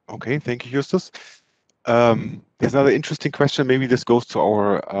good. Okay, thank you, Justus. There's another interesting question. Maybe this goes to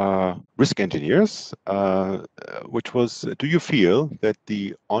our risk engineers, which was, do you feel that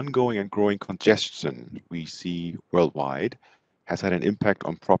the ongoing and growing congestion we see worldwide has had an impact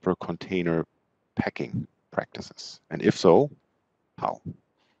on proper container packing practices? And if so, how?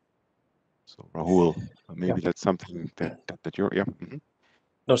 So Rahul, maybe that's something that you're, yeah. Mm-hmm.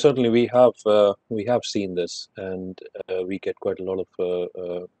 No, certainly we have seen this, and we get quite a lot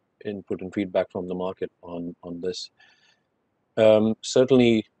of input and feedback from the market on this.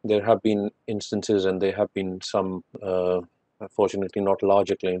 Certainly, there have been instances, and there have been some, fortunately not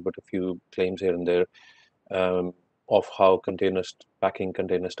larger claims, but a few claims here and there, of how packing,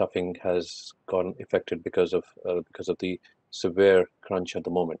 container stuffing has gotten affected because of the severe crunch at the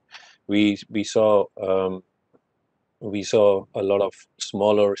moment. We saw a lot of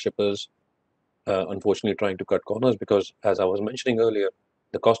smaller shippers, unfortunately, trying to cut corners because, as I was mentioning earlier,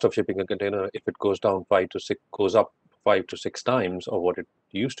 the cost of shipping a container, if it goes up 5 to 6 times of what it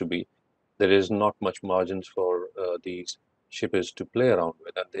used to be, there is not much margins for these shippers to play around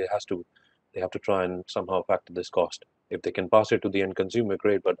with, and they have to try and somehow factor this cost. If they can pass it to the end consumer,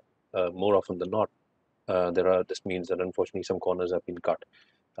 great, but more often than not, this means that unfortunately some corners have been cut.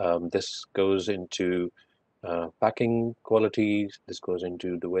 This goes into packing quality, this goes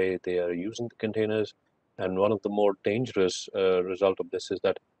into the way they are using the containers, and one of the more dangerous result of this is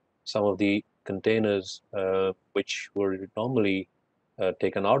that some of the containers which were normally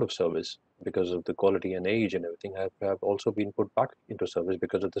taken out of service because of the quality and age and everything have also been put back into service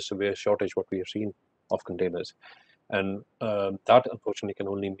because of the severe shortage what we have seen of containers. And that unfortunately can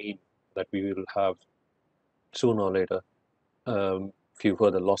only mean that we will have sooner or later few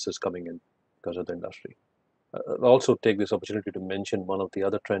further losses coming in because of the industry. I'll also take this opportunity to mention one of the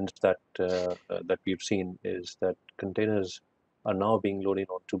other trends that we've seen is that containers are now being loaded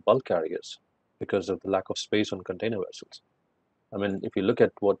onto bulk carriers because of the lack of space on container vessels. I mean, if you look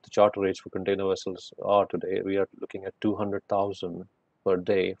at what the charter rates for container vessels are today, we are looking at 200,000 per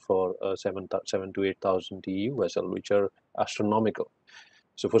day for a 7,000 to 8,000 TEU vessel, which are astronomical.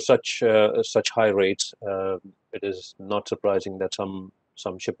 So for such high rates, it is not surprising that some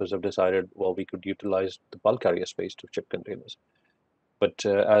shippers have decided, well, we could utilize the bulk carrier space to ship containers. But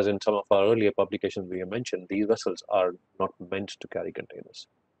as in some of our earlier publications we have mentioned, these vessels are not meant to carry containers.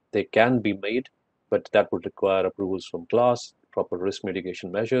 They can be made, but that would require approvals from class, proper risk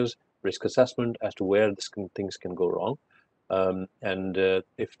mitigation measures, risk assessment as to where things can go wrong. And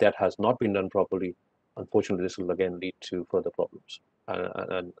if that has not been done properly, unfortunately, this will again lead to further problems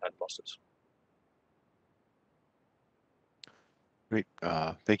and losses. Great,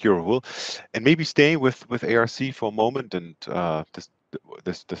 thank you, Rahul. And maybe staying with ARC for a moment, and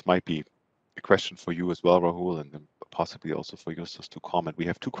this might be a question for you as well, Rahul, and then possibly also for Justus to comment. We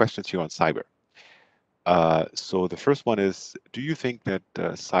have two questions here on cyber. So the first one is, do you think that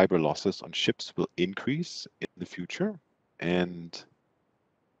cyber losses on ships will increase in the future? And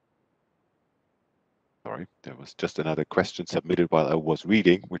sorry, there was just another question submitted while I was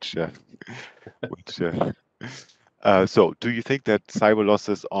reading, so do you think that cyber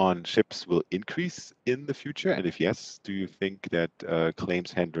losses on ships will increase in the future? And if yes, do you think that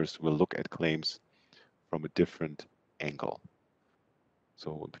claims handlers will look at claims from a different angle?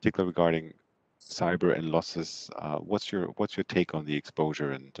 So in particular regarding cyber and losses, what's your take on the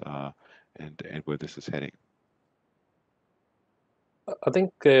exposure and where this is heading? I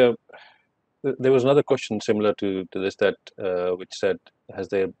think there was another question similar to this that which said,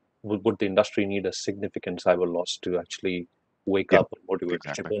 would the industry need a significant cyber loss to actually wake Yep, up and motivate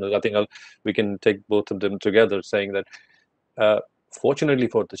exactly. ship owners. I think we can take both of them together, saying that fortunately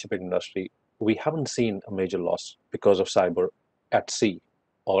for the shipping industry, we haven't seen a major loss because of cyber at sea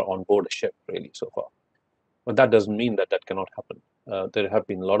or on board a ship really so far. But that doesn't mean that that cannot happen. There have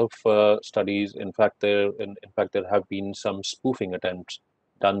been a lot of studies. In fact, there have been some spoofing attempts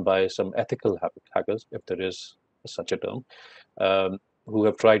done by some ethical hackers, if there is such a term, who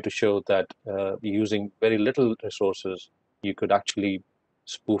have tried to show that using very little resources, you could actually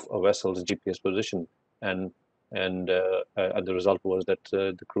spoof a vessel's GPS position, and the result was that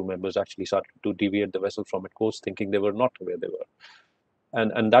the crew members actually started to deviate the vessel from its course, thinking they were not where they were,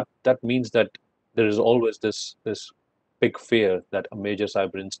 and that means that there is always this big fear that a major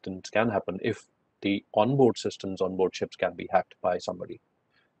cyber incident can happen if the onboard systems on board ships can be hacked by somebody.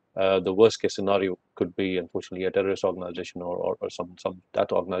 The worst case scenario could be, unfortunately, a terrorist organization or some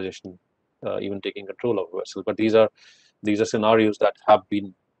that organization even taking control of a vessel. But these are scenarios that have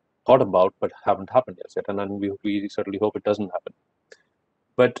been thought about but haven't happened yet, and then we certainly hope it doesn't happen.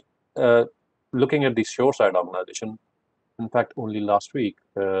 But looking at the shoreside organization, in fact, only last week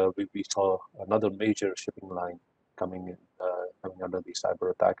we saw another major shipping line coming under the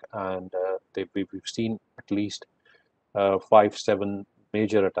cyber attack, and we've seen at least 5-7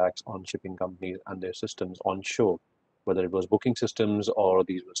 major attacks on shipping companies and their systems on shore, whether it was booking systems or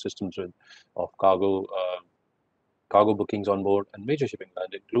these were systems of cargo bookings on board and major shipping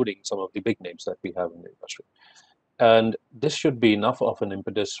lines, including some of the big names that we have in the industry. And this should be enough of an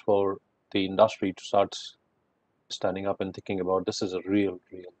impetus for the industry to start standing up and thinking about this is a real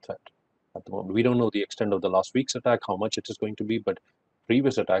threat at the moment. We don't know the extent of the last week's attack, how much it is going to be, but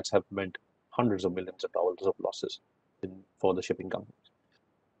previous attacks have meant hundreds of millions of dollars of losses for the shipping companies.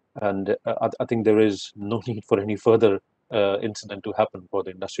 And I think there is no need for any further incident to happen for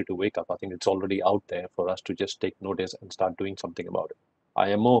the industry to wake up. I think it's already out there for us to just take notice and start doing something about it.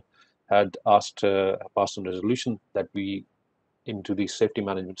 IMO had passed a resolution that we, into the safety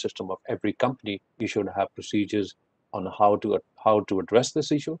management system of every company, you should have procedures on how to address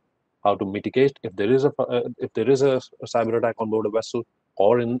this issue, how to mitigate if there is a cyber attack on board a vessel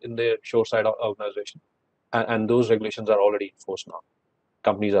or in their shoreside organization, and those regulations are already enforced now.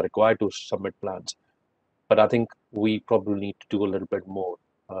 Companies are required to submit plans, but I think we probably need to do a little bit more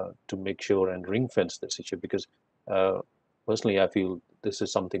to make sure and ring fence this issue, because personally I feel this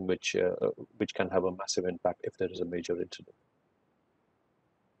is something which can have a massive impact if there is a major incident.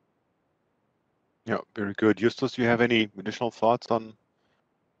 Yeah, very good. Justus, do you have any additional thoughts on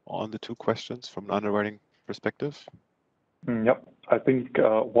the two questions from an underwriting perspective? Yep. I think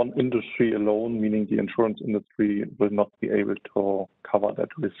one industry alone, meaning the insurance industry, will not be able to cover that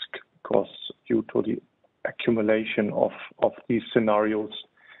risk, because due to the accumulation of these scenarios,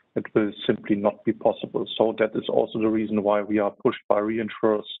 it will simply not be possible. So that is also the reason why we are pushed by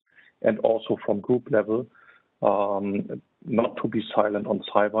reinsurers and also from group level not to be silent on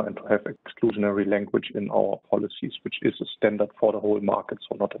cyber and to have exclusionary language in our policies, which is a standard for the whole market,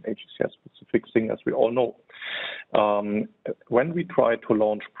 so not an AGCS specific thing, as we all know. When we try to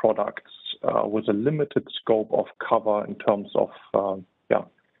launch products with a limited scope of cover in terms of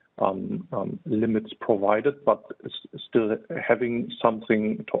limits provided, but still having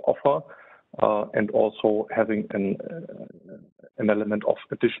something to offer, and also having an element of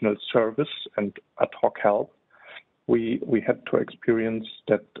additional service and ad hoc help, we had to experience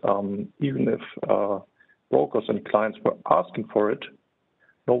that even if brokers and clients were asking for it,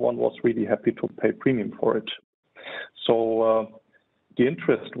 no one was really happy to pay premium for it. So the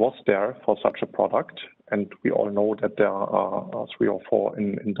interest was there for such a product, and we all know that there are 3 or 4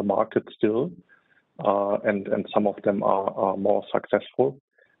 in the market still, and some of them are more successful.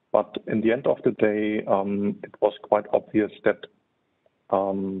 But in the end of the day, it was quite obvious that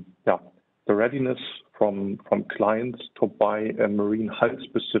the readiness from clients to buy a marine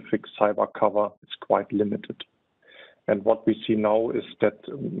hull-specific cyber cover is quite limited. And what we see now is that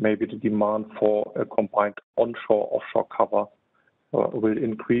maybe the demand for a combined onshore-offshore cover will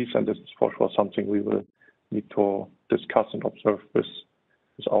increase, and this is for sure something we will need to discuss and observe with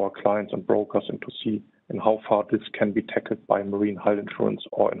our clients and brokers, and to see in how far this can be tackled by marine hull insurance,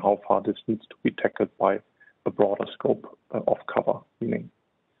 or in how far this needs to be tackled by a broader scope of cover, meaning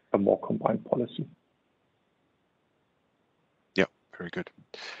a more combined policy. Yeah, very good.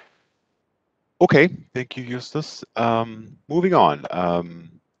 Okay, thank you, Justus. Moving on.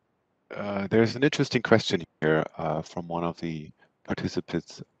 There's an interesting question here from one of the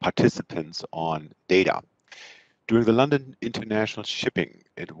participants on data. During the London International Shipping,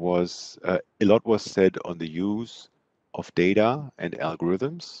 a lot was said on the use of data and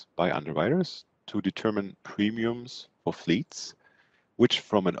algorithms by underwriters to determine premiums for fleets, which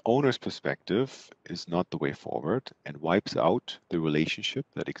from an owner's perspective is not the way forward and wipes out the relationship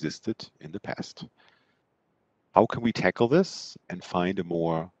that existed in the past. How can we tackle this and find a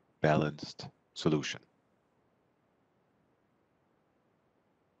more balanced solution?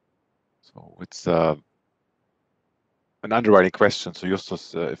 So it's an underwriting question. So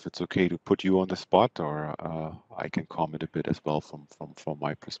Justus, if it's okay to put you on the spot, or I can comment a bit as well from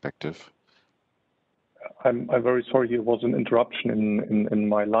my perspective. I'm very sorry, there was an interruption in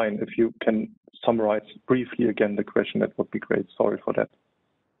my line. If you can summarize briefly again the question, that would be great. Sorry for that.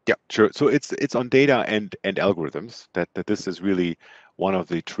 Yeah, sure. So it's on data and algorithms that this is really one of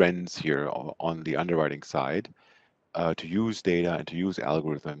the trends here on the underwriting side, to use data and to use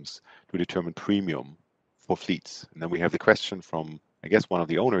algorithms to determine premium for fleets. And then we have the question from, I guess, one of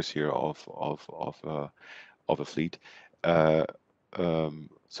the owners here of a fleet.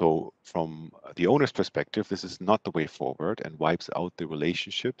 So from the owner's perspective, this is not the way forward and wipes out the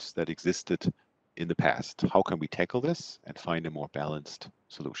relationships that existed in the past. How can we tackle this and find a more balanced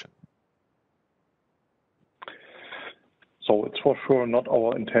solution? So it's for sure not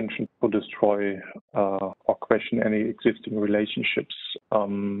our intention to destroy or question any existing relationships.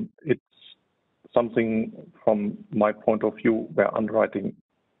 It's something from my point of view where underwriting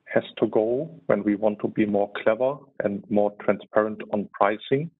has to go when we want to be more clever and more transparent on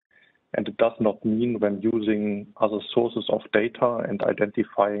pricing. And it does not mean when using other sources of data and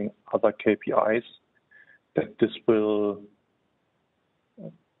identifying other KPIs that this will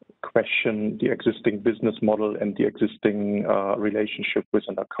question the existing business model and the existing relationship with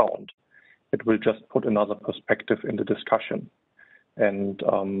an account. It will just put another perspective in the discussion. And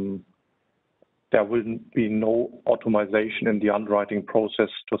there will be no automation in the underwriting process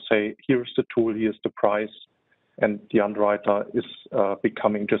to say, here's the tool, here's the price, and the underwriter is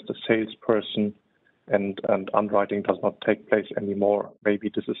becoming just a salesperson, and underwriting does not take place anymore. Maybe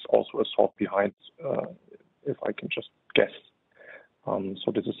this is also a thought behind, if I can just guess.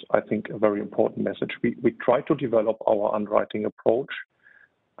 So this is, I think, a very important message. We try to develop our underwriting approach.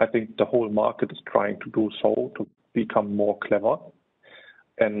 I think the whole market is trying to do so, to become more clever.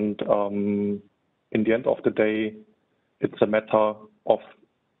 And in the end of the day, it's a matter of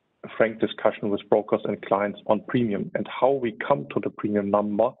a frank discussion with brokers and clients on premium, and how we come to the premium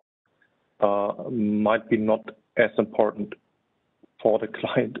number might be not as important for the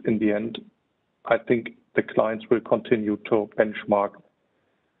client in the end. I think the clients will continue to benchmark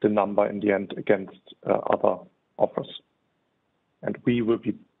the number in the end against other offers. And we will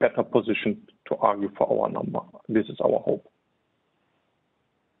be better positioned to argue for our number. This is our hope.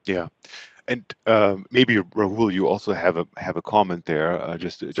 Yeah. And maybe Rahul, you also have a comment there,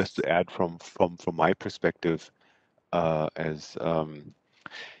 just to add from my perspective, as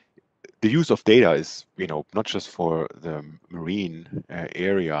the use of data is, not just for the marine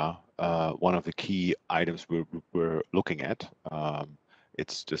area, one of the key items we're looking at.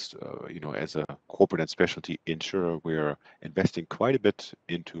 It's just, as a corporate and specialty insurer, we're investing quite a bit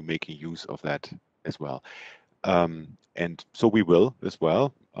into making use of that as well. And so we will as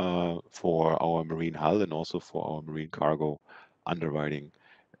well for our marine hull and also for our marine cargo underwriting,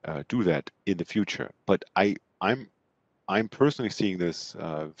 do that in the future. But I'm personally seeing this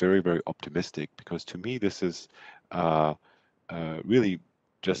very, very optimistic, because to me this is really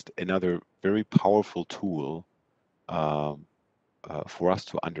just another very powerful tool for us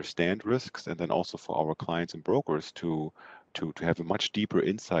to understand risks, and then also for our clients and brokers to have a much deeper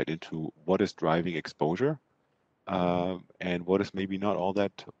insight into what is driving exposure. And what is maybe not all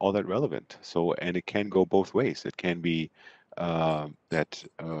that relevant. So, and it can go both ways. It can be that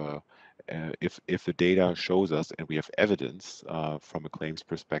if the data shows us and we have evidence from a claims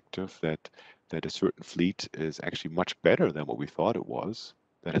perspective that a certain fleet is actually much better than what we thought it was,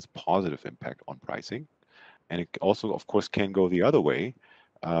 that has positive impact on pricing. And it also, of course, can go the other way,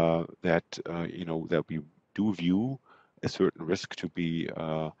 that that we do view a certain risk to be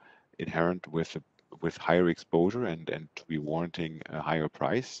inherent with higher exposure and to be warranting a higher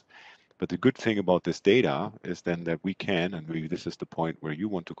price. But the good thing about this data is then that we can, and maybe this is the point where you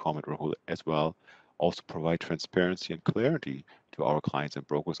want to comment, Rahul, as well, also provide transparency and clarity to our clients and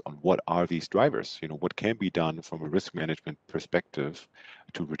brokers on what are these drivers, what can be done from a risk management perspective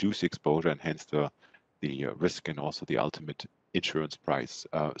to reduce exposure and hence the risk and also the ultimate insurance price.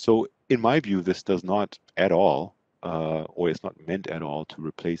 So in my view, this does not at all or it's not meant at all to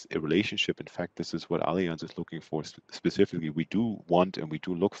replace a relationship. In fact, this is what Allianz is looking for specifically. We do want and we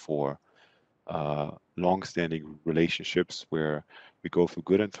do look for long-standing relationships where we go through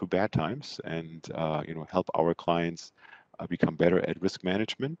good and through bad times, and help our clients become better at risk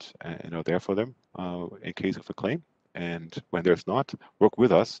management and are there for them in case of a claim. and when there's not, work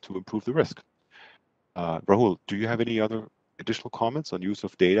with us to improve the risk. Rahul, do you have any other additional comments on use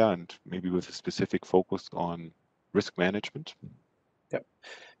of data and maybe with a specific focus on risk management? Yeah,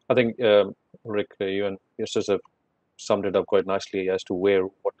 I think Rick, you and Justus have summed it up quite nicely as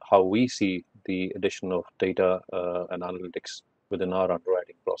to how we see the addition of data and analytics within our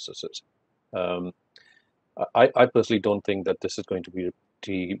underwriting processes. I personally don't think that this is going to be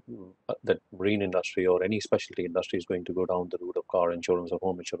that marine industry or any specialty industry is going to go down the route of car insurance or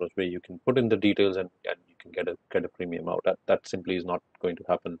home insurance, where you can put in the details and you can get a premium out. That simply is not going to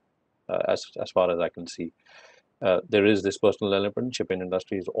happen as far as I can see. There is this personal element. Shipping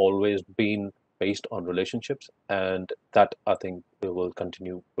industry has always been based on relationships, and that I think will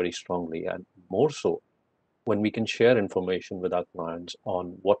continue very strongly, and more so when we can share information with our clients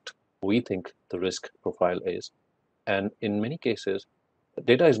on what we think the risk profile is. And in many cases,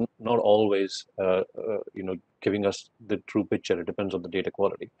 data is not always giving us the true picture. It depends on the data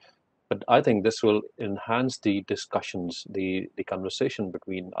quality. But I think this will enhance the discussions, the conversation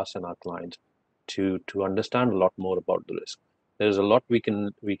between us and our clients to understand a lot more about the risk. There's a lot we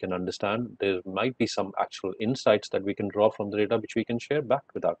can understand. There might be some actual insights that we can draw from the data, which we can share back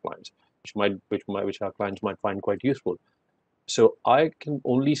with our clients, which our clients might find quite useful. So I can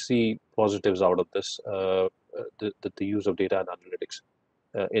only see positives out of this, the use of data and analytics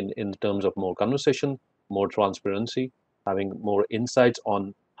in terms of more conversation, more transparency, having more insights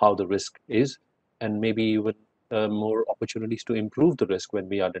on how the risk is, and maybe even more opportunities to improve the risk when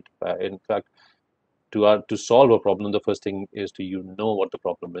we identify. In fact, to solve a problem, the first thing is to know what the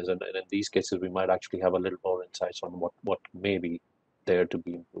problem is, and in these cases, we might actually have a little more insights on what may be there to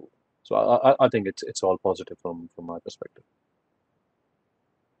be improved. So I think it's all positive from my perspective.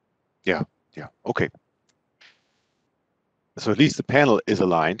 Yeah, okay. So at least the panel is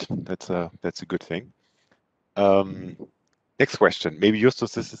aligned. That's a good thing. Next question. Maybe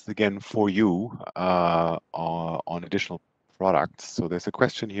Justus, this is again for you on additional products. So there's a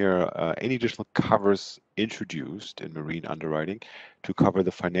question here. Any additional covers introduced in marine underwriting to cover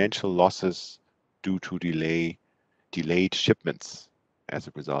the financial losses due to delayed shipments as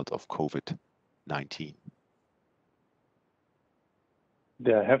a result of COVID-19?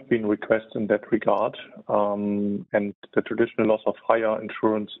 There have been requests in that regard, and the traditional loss of hire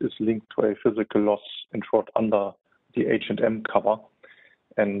insurance is linked to a physical loss insured under the H&M cover.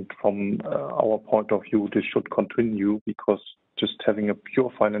 And from our point of view, this should continue because just having a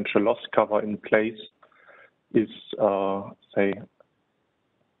pure financial loss cover in place is, say,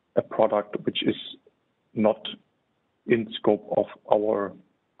 a product which is not in scope of our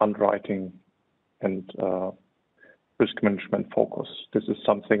underwriting and risk management focus. This is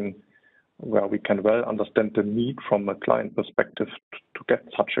something where we can well understand the need from a client perspective to get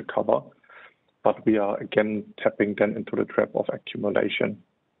such a cover, but we are again tapping then into the trap of accumulation,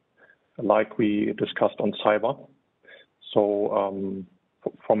 like we discussed on cyber. So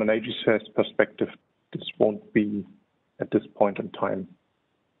from an AGCS perspective, this won't be at this point in time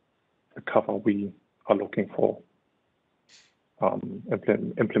the cover we are looking for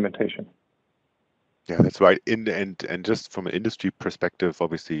implementation. Yeah, that's right. And just from an industry perspective,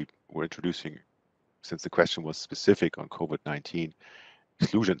 obviously, we're introducing, since the question was specific on COVID-19,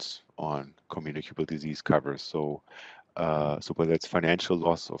 exclusions on communicable disease covers. So, whether it's financial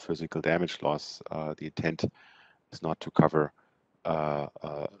loss or physical damage loss, the intent is not to cover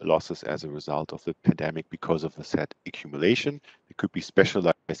losses as a result of the pandemic because of the said accumulation. There could be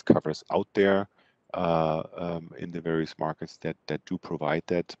specialized covers out there in the various markets that do provide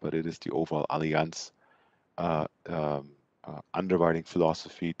that, but it is the overall Allianz underwriting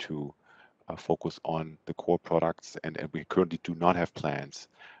philosophy to focus on the core products, and we currently do not have plans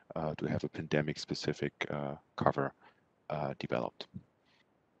to have a pandemic-specific cover developed.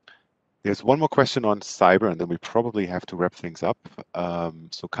 There's one more question on cyber, and then we probably have to wrap things up.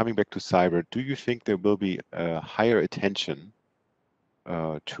 So coming back to cyber, do you think there will be a higher attention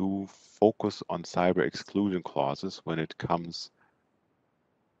to focus on cyber exclusion clauses when it comes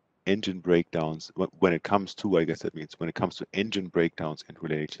engine breakdowns, when it comes to, I guess that means when it comes to engine breakdowns and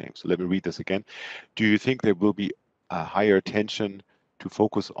related claims? So let me read this again. Do you think there will be a higher attention to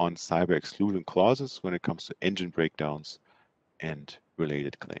focus on cyber exclusion clauses when it comes to engine breakdowns and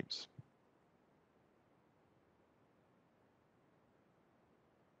related claims?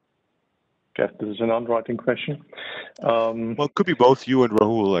 Guess this is an underwriting question. Well, it could be both you and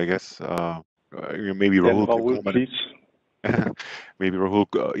Rahul, I guess. Maybe Rahul, Rahul, please. Maybe Rahul,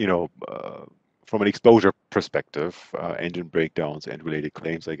 from an exposure perspective, engine breakdowns and related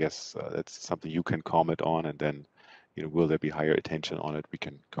claims, I guess that's something you can comment on, and then, will there be higher attention on it? We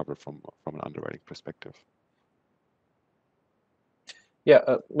can cover from an underwriting perspective.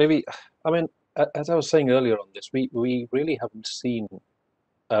 Yeah, maybe. I mean, as I was saying earlier on this, we really haven't seen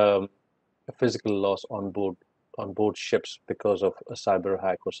a physical loss on board ships because of a cyber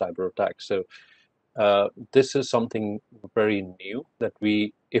hack or cyber attack. So this is something very new that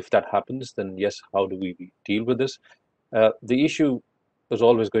if that happens, then yes, how do we deal with this? The issue is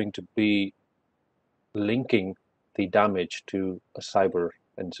always going to be linking the damage to a cyber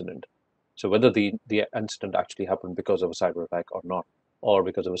incident. So whether the incident actually happened because of a cyber attack or not, or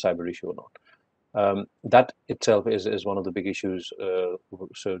because of a cyber issue or not. That itself is one of the big issues.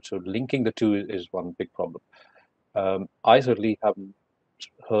 So linking the two is one big problem. I certainly haven't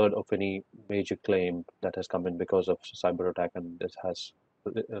heard of any major claim that has come in because of cyber attack and this has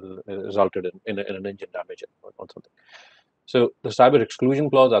resulted in an engine damage or something. So the cyber exclusion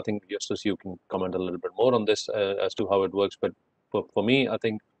clause, I think, Justus, you can comment a little bit more on this as to how it works. But for me, I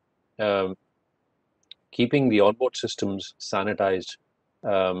think keeping the onboard systems sanitized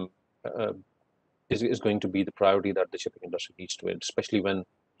um, uh, is going to be the priority that the shipping industry needs to win, especially when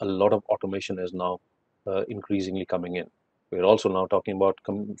a lot of automation is now increasingly coming in. We're also now talking about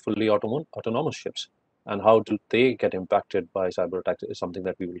fully autonomous ships, and how do they get impacted by cyber attacks is something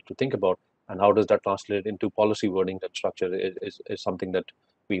that we will need to think about. And how does that translate into policy wording and structure is something that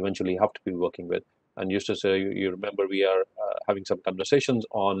we eventually have to be working with. And Justus, you remember we are having some conversations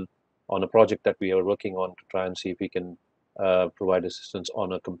on a project that we are working on to try and see if we can provide assistance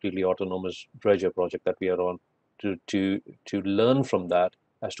on a completely autonomous dredger project that we are on to learn from that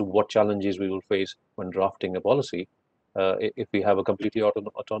as to what challenges we will face when drafting a policy if we have a completely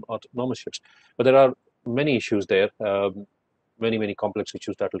autonomous ships. But there are many issues there, many complex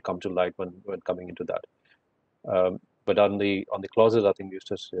issues that will come to light when coming into that. But on the clauses, I think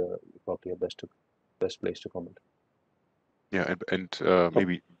Justus probably the best place to comment. Yeah, and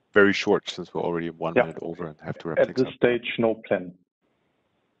maybe very short since we're already 1 minute over and have to wrap At things this up. stage, no plan,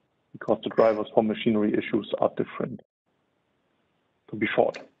 because the drivers for machinery issues are different. To be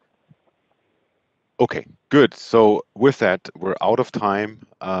short. Okay, good. So with that, we're out of time,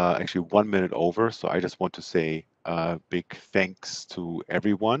 actually 1 minute over. So I just want to say big thanks to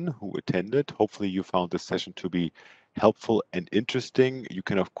everyone who attended. Hopefully you found this session to be helpful and interesting. You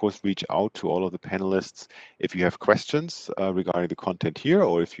can, of course, reach out to all of the panelists if you have questions regarding the content here,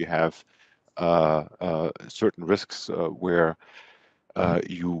 or if you have certain risks where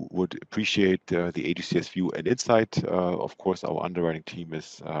you would appreciate the AGCS view and insight. Of course, our underwriting team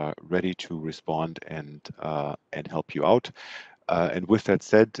is ready to respond and help you out. And with that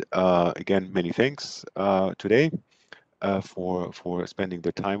said, again, many thanks today for spending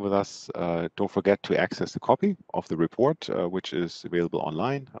the time with us. Don't forget to access the copy of the report, which is available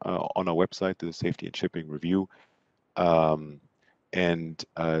online on our website, the Safety and Shipping Review. And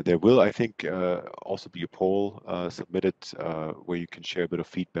there will, I think, also be a poll submitted where you can share a bit of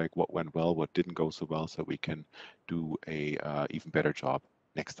feedback, what went well, what didn't go so well, so we can do a even better job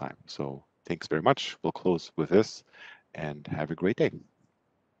next time. So thanks very much. We'll close with this and have a great day.